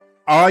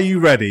Are you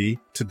ready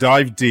to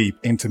dive deep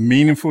into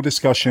meaningful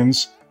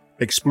discussions,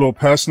 explore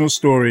personal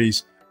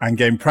stories, and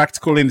gain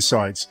practical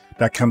insights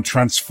that can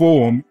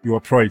transform your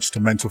approach to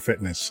mental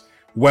fitness?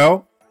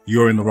 Well,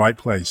 you're in the right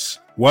place.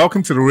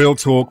 Welcome to the Real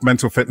Talk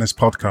Mental Fitness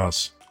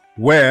Podcast,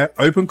 where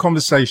open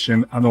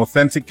conversation and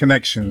authentic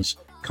connections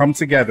come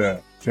together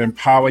to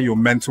empower your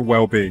mental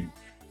well-being.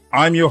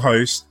 I'm your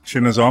host,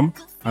 Chinazom,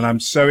 and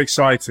I'm so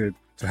excited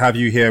to have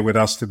you here with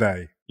us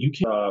today.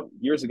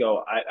 Years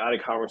ago, I had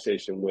a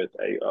conversation with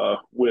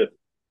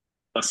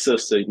a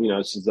sister. You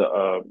know,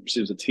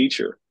 she was a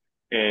teacher,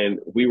 and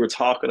we were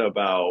talking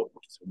about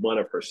one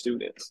of her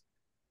students.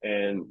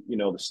 And you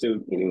know, the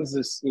student,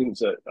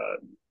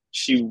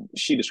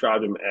 she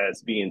described him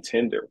as being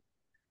tender,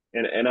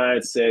 and I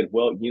had said,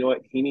 well, you know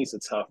what, he needs to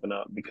toughen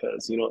up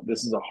because you know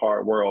this is a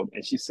hard world.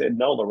 And she said,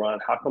 no, LaRon,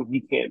 how come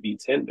he can't be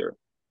tender?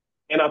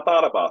 And I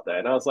thought about that,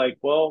 and I was like,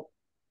 well,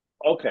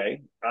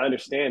 okay, I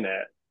understand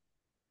that.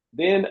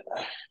 Then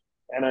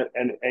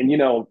and you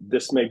know,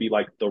 this may be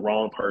like the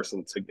wrong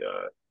person to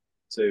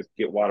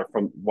get water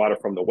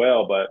from the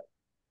well, but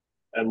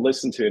I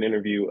listened to an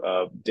interview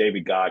of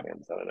David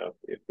Goggins. I don't know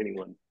if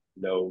anyone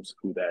knows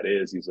who that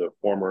is. He's a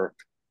former,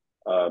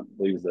 I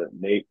believe he's a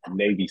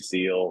Navy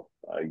SEAL.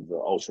 He's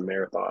an ultra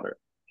marathoner,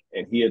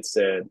 and he had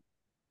said,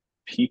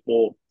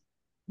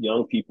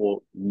 young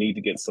people need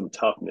to get some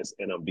toughness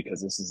in them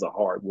because this is a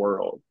hard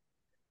world.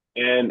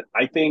 And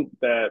I think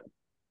that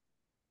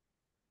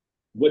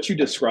what you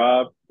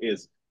describe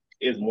is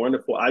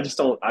wonderful. I just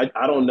don't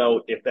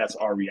know if that's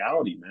our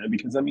reality, man.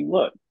 Because I mean,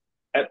 look,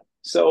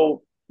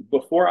 so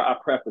before I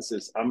preface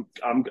this,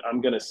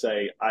 I'm gonna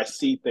say I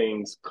see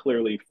things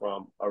clearly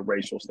from a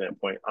racial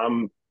standpoint.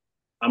 I'm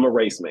a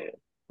race man,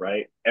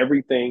 right?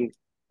 Everything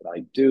that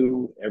I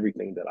do,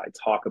 everything that I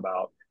talk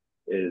about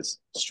is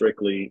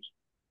strictly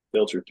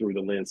filtered through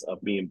the lens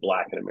of being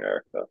Black in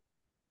America.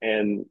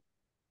 And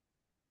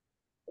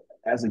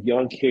as a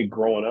young kid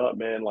growing up,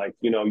 man, like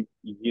you're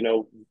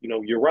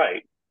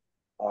right.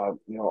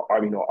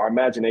 Our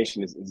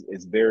imagination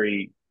is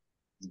very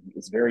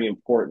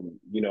important.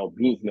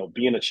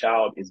 Being a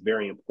child is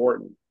very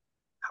important.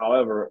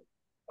 However,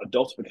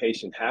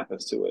 adultification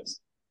happens to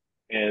us,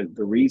 and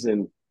the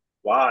reason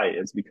why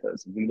is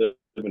because we live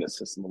in a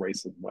system of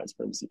racism, white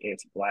supremacy,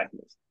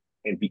 anti-Blackness,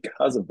 and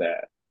because of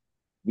that,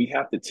 we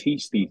have to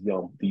teach these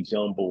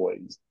young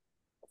boys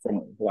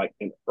from like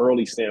an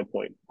early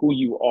standpoint who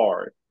you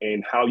are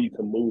and how you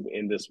can move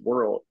in this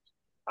world.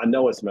 I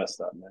know it's messed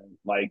up, man.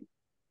 Like,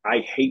 I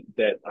hate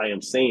that I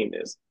am saying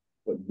this,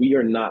 but we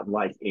are not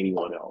like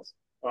anyone else.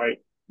 All right.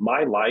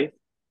 My life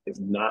is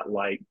not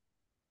like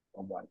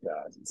a white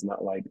guys. It's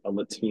not like a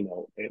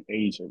Latino and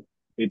Asian.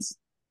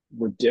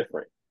 We're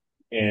different.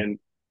 And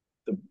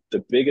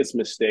the biggest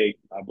mistake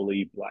I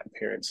believe Black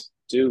parents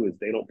do is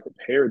they don't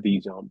prepare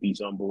these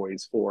young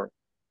boys for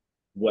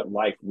what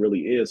life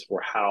really is,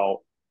 for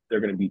how they're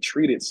going to be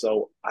treated.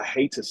 So I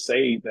hate to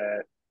say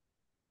that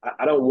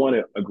I don't want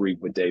to agree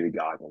with David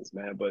Goggins,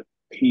 man, but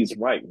he's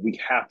right. We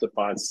have to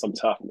find some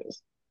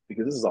toughness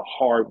because this is a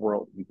hard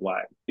world to be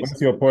Black. One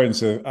of your points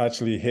have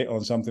actually hit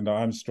on something that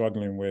I'm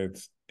struggling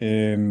with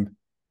in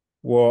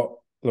what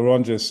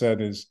LaRon just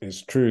said is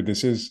true.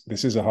 This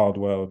is a hard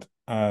world.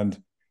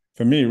 And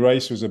for me,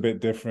 race was a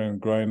bit different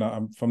growing up.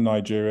 I'm from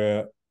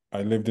Nigeria.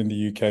 I lived in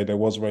the UK. There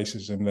was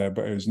racism there,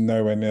 but it was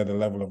nowhere near the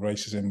level of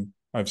racism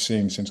I've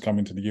seen since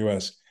coming to the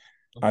US.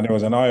 And it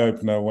was an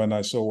eye-opener when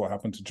I saw what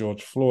happened to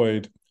George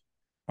Floyd.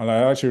 And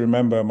I actually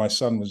remember my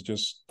son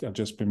had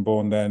just been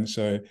born then.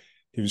 So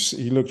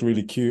he looked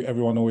really cute.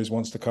 Everyone always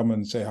wants to come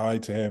and say hi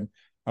to him.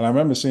 And I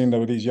remember seeing there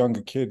were these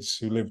younger kids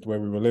who lived where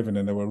we were living,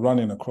 and they were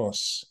running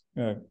across,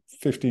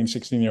 15,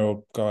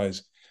 16-year-old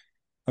guys.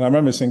 And I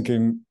remember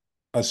thinking,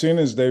 as soon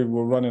as they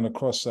were running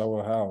across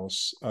our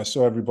house, I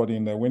saw everybody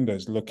in their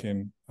windows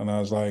looking, and I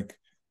was like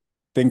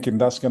thinking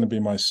that's going to be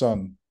my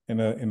son in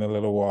a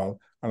little while.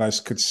 And I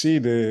could see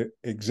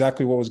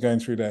exactly what was going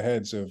through their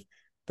heads of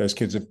those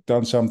kids have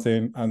done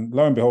something. And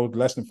lo and behold,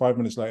 less than 5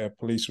 minutes later,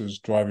 police was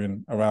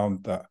driving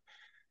around that.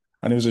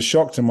 And it was a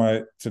shock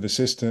to the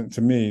system, to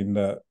me,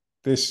 that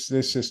this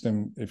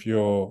system, if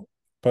you're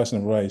a person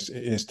of race,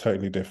 it is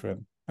totally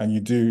different. And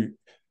you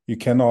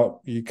can't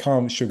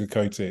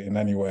sugarcoat it in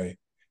any way.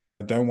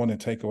 I don't want to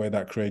take away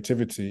that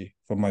creativity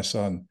from my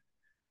son.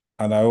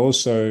 And I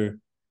also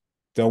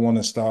don't want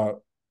to start,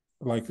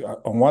 like,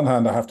 on one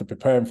hand, I have to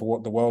prepare him for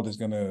what the world is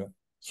going to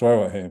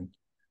throw at him.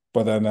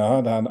 But then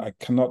on the other hand, I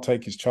cannot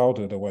take his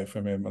childhood away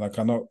from him. And I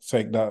cannot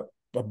take that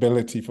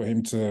ability for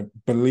him to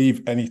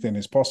believe anything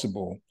is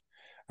possible.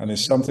 And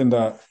it's something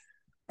that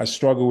I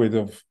struggle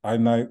with. I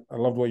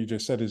love what you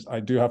just said, is I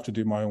do have to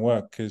do my own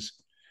work, because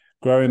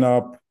growing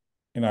up,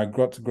 I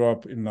got to grow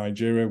up in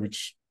Nigeria,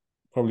 which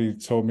probably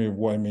told me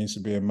what it means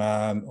to be a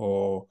man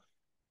or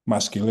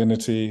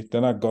masculinity.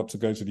 Then I got to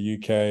go to the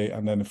UK,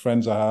 and then the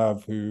friends I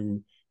have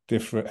who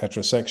different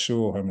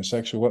heterosexual or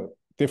homosexual,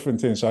 different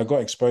things. So I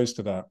got exposed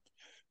to that.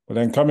 But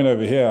then coming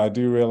over here, I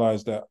do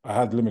realize that I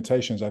had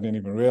limitations I didn't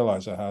even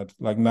realize I had.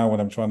 Like now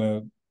when I'm trying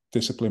to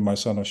discipline my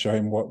son or show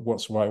him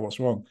what's right, what's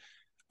wrong,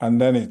 And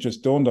then it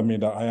just dawned on me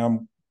that I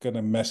am going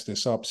to mess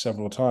this up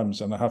several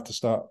times, and I have to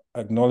start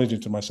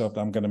acknowledging to myself that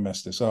I'm going to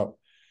mess this up.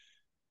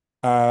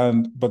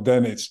 And but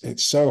then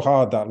it's so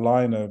hard, that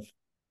line of,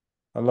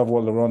 I love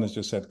what Laurent has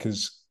just said,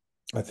 because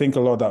I think a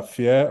lot of that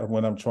fear of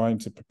when I'm trying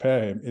to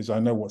prepare him is I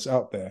know what's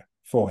out there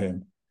for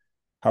him.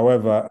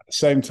 However, at the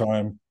same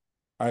time,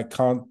 I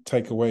can't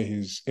take away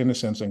his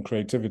innocence and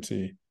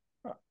creativity.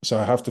 So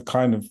I have to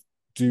kind of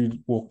do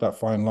walk that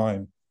fine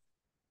line.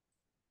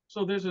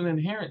 So there's an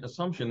inherent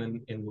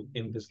assumption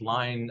in this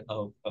line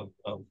of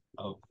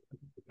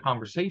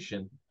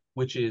conversation,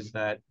 which is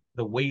that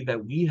the way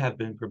that we have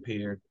been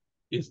prepared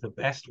is the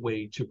best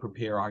way to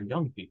prepare our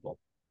young people.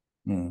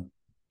 Mm.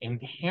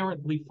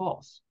 Inherently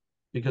false,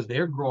 because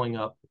they're growing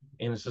up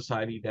in a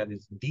society that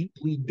is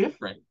deeply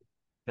different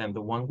than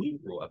the one we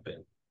grew up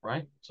in,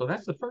 right? So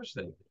that's the first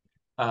thing.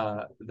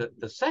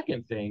 The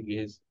second thing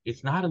is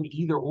it's not an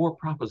either or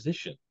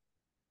proposition.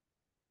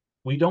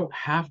 We don't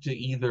have to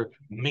either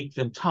make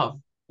them tough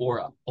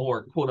or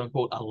quote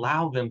unquote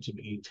allow them to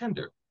be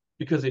tender.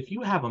 Because if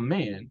you have a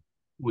man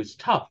who is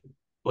tough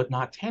but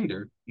not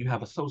tender, you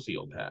have a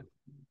sociopath.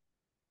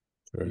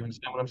 True. You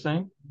understand what I'm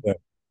saying? Yeah.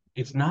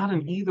 It's not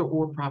an either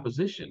or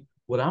proposition.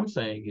 What I'm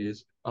saying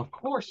is, of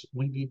course,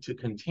 we need to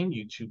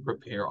continue to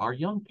prepare our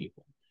young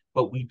people,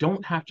 but we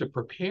don't have to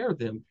prepare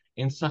them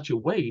in such a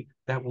way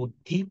that will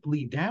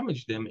deeply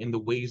damage them in the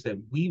ways that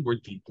we were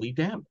deeply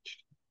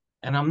damaged.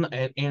 And I'm not,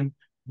 and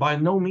by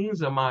no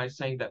means am I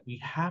saying that we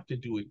have to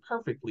do it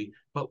perfectly,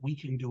 but we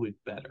can do it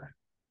better.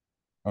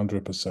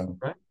 100%.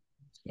 Right.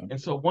 Yeah. And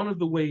so one of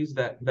the ways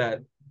that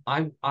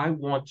I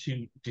want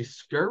to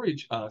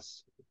discourage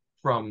us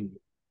from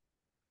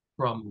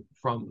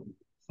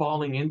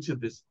falling into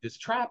this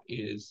trap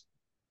is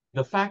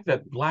the fact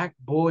that Black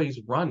boys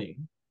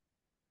running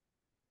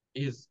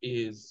is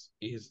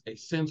a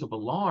sense of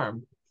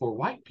alarm for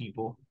white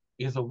people,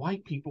 is a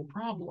white people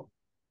problem.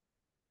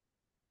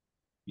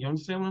 You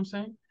understand what I'm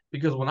saying?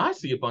 Because when I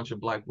see a bunch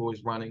of Black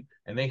boys running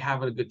and they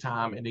having a good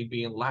time and they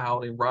being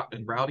loud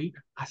and rowdy,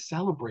 I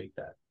celebrate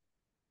that.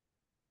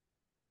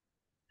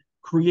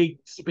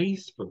 Create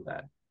space for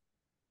that.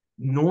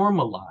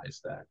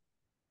 Normalize that.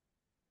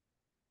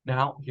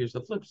 Now, here's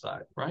the flip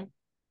side, right?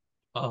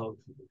 Of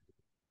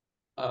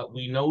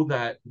we know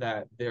that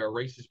there are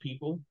racist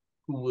people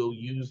who will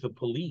use the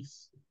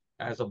police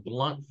as a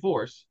blunt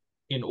force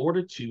in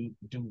order to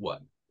do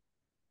what?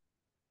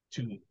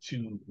 To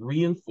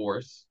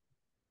reinforce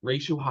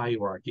racial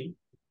hierarchy,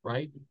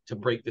 right? To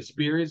break the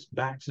spirits,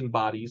 backs, and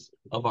bodies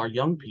of our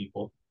young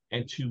people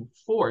and to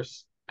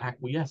force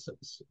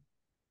acquiescence.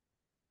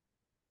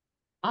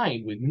 I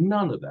ain't with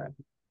none of that.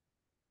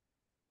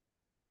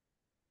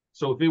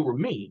 So if it were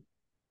me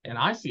and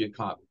I see a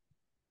cop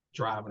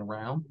driving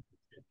around,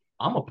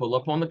 I'm gonna pull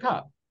up on the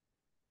cop.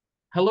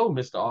 Hello,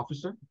 Mr.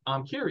 Officer.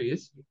 I'm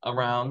curious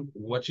around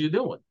what you're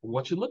doing,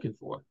 what you're looking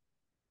for.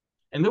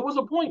 And there was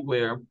a point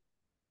where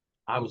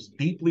I was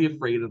deeply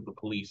afraid of the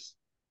police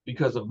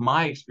because of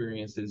my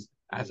experiences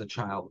as a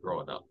child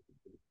growing up.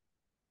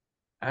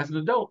 As an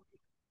adult,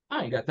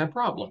 I ain't got that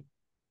problem.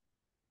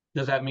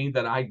 Does that mean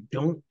that I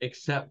don't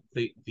accept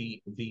the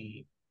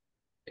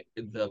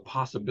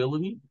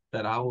possibility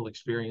that I will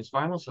experience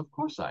violence? Of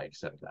course I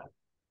accept that.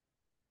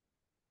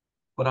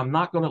 But I'm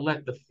not going to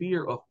let the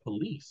fear of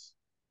police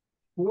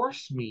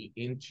force me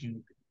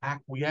into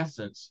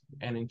acquiescence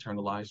and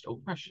internalized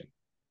oppression.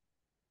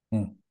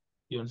 Mm.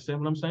 You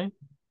understand what I'm saying?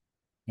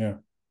 Yeah.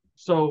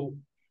 So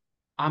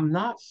I'm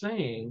not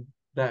saying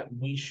that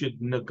we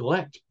should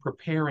neglect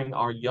preparing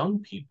our young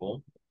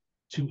people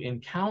to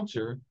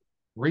encounter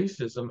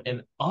racism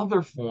and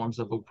other forms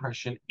of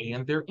oppression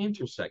and their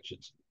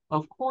intersections.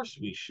 Of course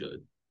we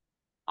should.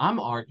 I'm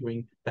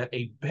arguing that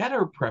a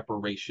better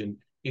preparation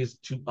is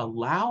to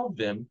allow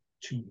them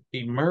to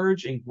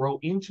emerge and grow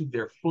into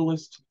their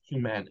fullest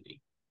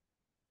humanity,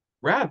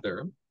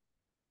 rather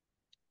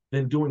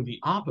than doing the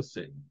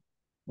opposite,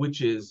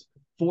 which is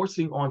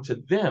forcing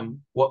onto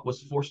them what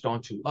was forced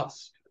onto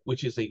us,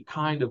 which is a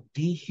kind of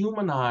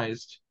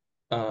dehumanized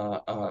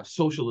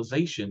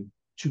socialization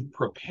to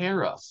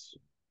prepare us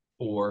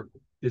for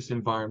this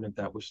environment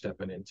that we're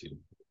stepping into.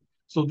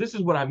 So this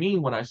is what I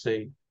mean when I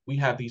say we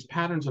have these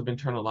patterns of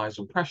internalized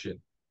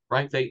oppression,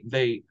 right?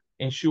 They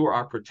ensure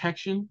our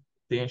protection,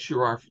 they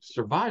ensure our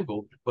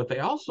survival, but they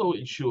also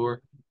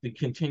ensure the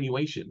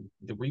continuation,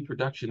 the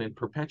reproduction and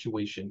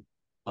perpetuation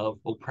of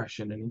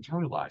oppression and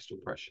internalized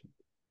oppression.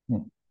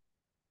 Hmm.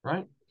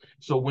 Right?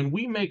 So when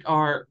we make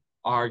our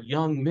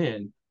young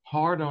men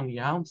hard on the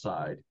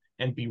outside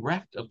and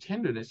bereft of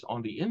tenderness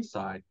on the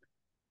inside,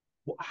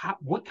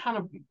 what kind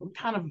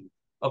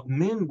of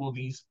men will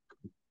these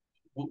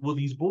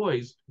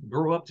boys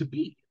grow up to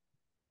be?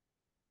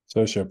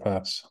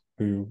 Sociopaths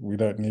who we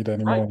don't need Right.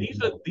 anymore.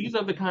 These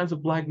are the kinds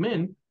of Black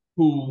men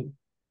who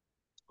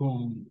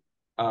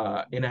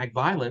enact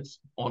violence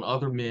on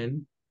other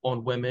men,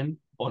 on women,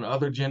 on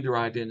other gender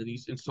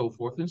identities, and so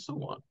forth and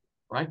so on.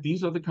 Right.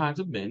 These are the kinds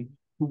of men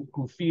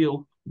who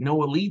feel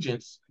no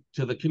allegiance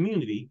to the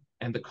community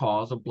and the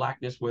cause of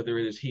Blackness, whether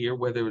it is here,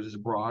 whether it is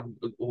abroad,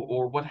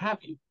 or what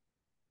have you.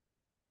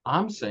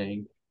 I'm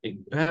saying a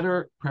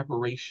better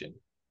preparation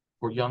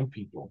for young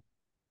people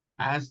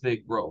as they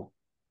grow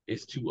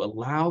is to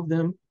allow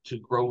them to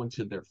grow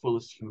into their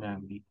fullest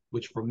humanity,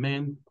 which for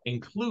men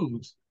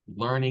includes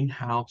learning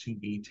how to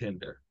be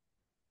tender.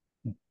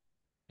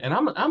 And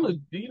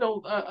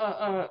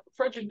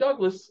Frederick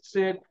Douglass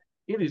said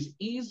it is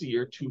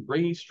easier to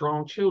raise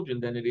strong children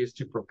than it is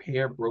to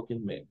prepare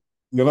broken men.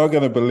 You're not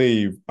going to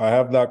believe I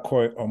have that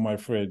quote on my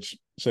fridge.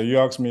 So you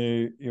asked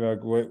me,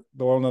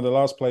 one of the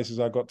last places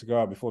I got to go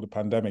out before the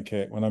pandemic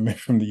hit when I moved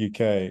from the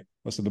UK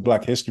was to the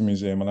Black History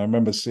Museum. And I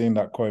remember seeing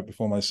that quote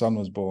before my son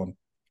was born,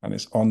 and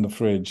it's on the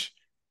fridge.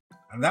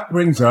 And that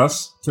brings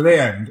us to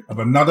the end of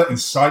another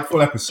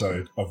insightful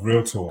episode of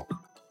Real Talk.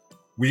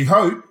 We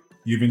hope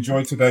you've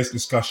enjoyed today's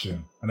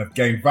discussion and have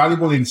gained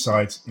valuable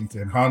insights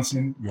into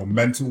enhancing your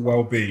mental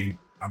well-being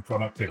and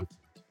productivity.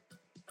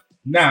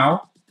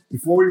 Now,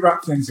 before we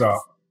wrap things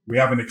up, we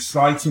have an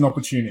exciting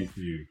opportunity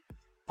for you.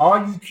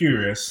 Are you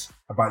curious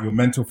about your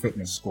mental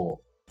fitness score?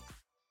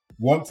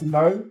 Want to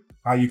know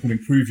how you can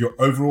improve your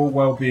overall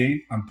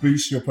well-being and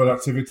boost your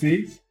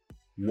productivity?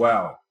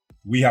 Well,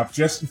 we have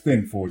just the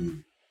thing for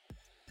you.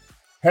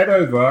 Head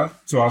over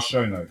to our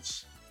show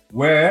notes,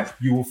 where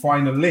you will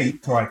find a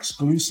link to our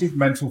exclusive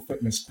mental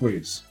fitness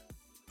quiz.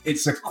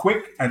 It's a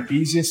quick and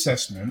easy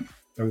assessment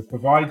that will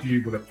provide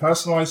you with a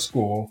personalized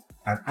score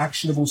and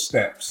actionable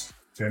steps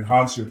to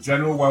enhance your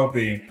general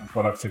well-being and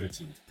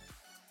productivity.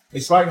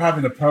 It's like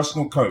having a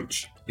personal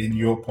coach in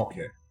your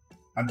pocket.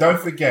 And don't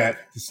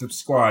forget to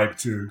subscribe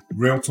to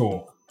Real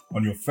Talk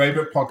on your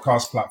favorite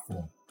podcast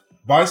platform.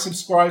 By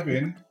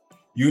subscribing,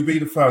 you'll be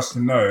the first to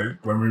know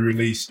when we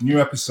release new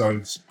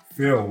episodes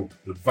filled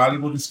with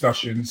valuable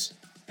discussions,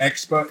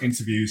 expert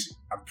interviews,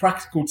 and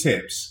practical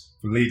tips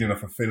for leading a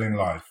fulfilling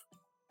life.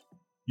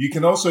 You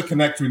can also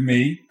connect with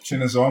me,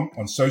 Chinazom,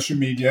 on social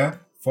media.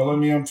 Follow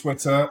me on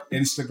Twitter,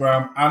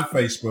 Instagram, and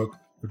Facebook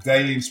for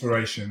daily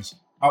inspirations,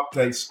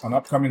 updates on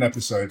upcoming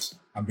episodes,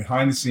 and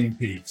behind-the-scenes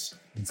peeks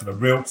into the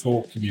Real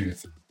Talk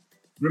community.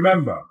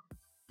 Remember,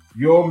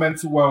 your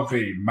mental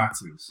well-being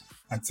matters,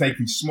 and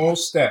taking small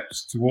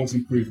steps towards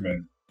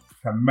improvement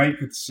can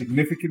make a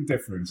significant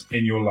difference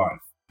in your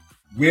life.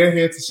 We're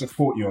here to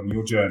support you on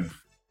your journey.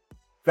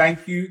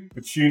 Thank you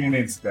for tuning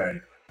in today.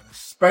 A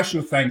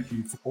special thank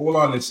you to all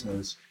our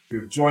listeners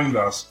who have joined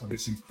us on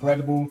this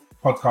incredible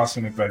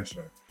podcasting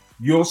adventure.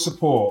 Your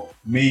support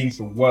means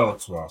the world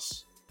to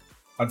us.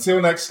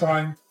 Until next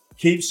time,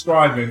 keep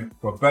striving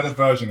for a better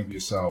version of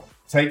yourself.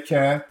 Take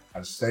care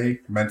and stay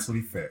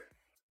mentally fit.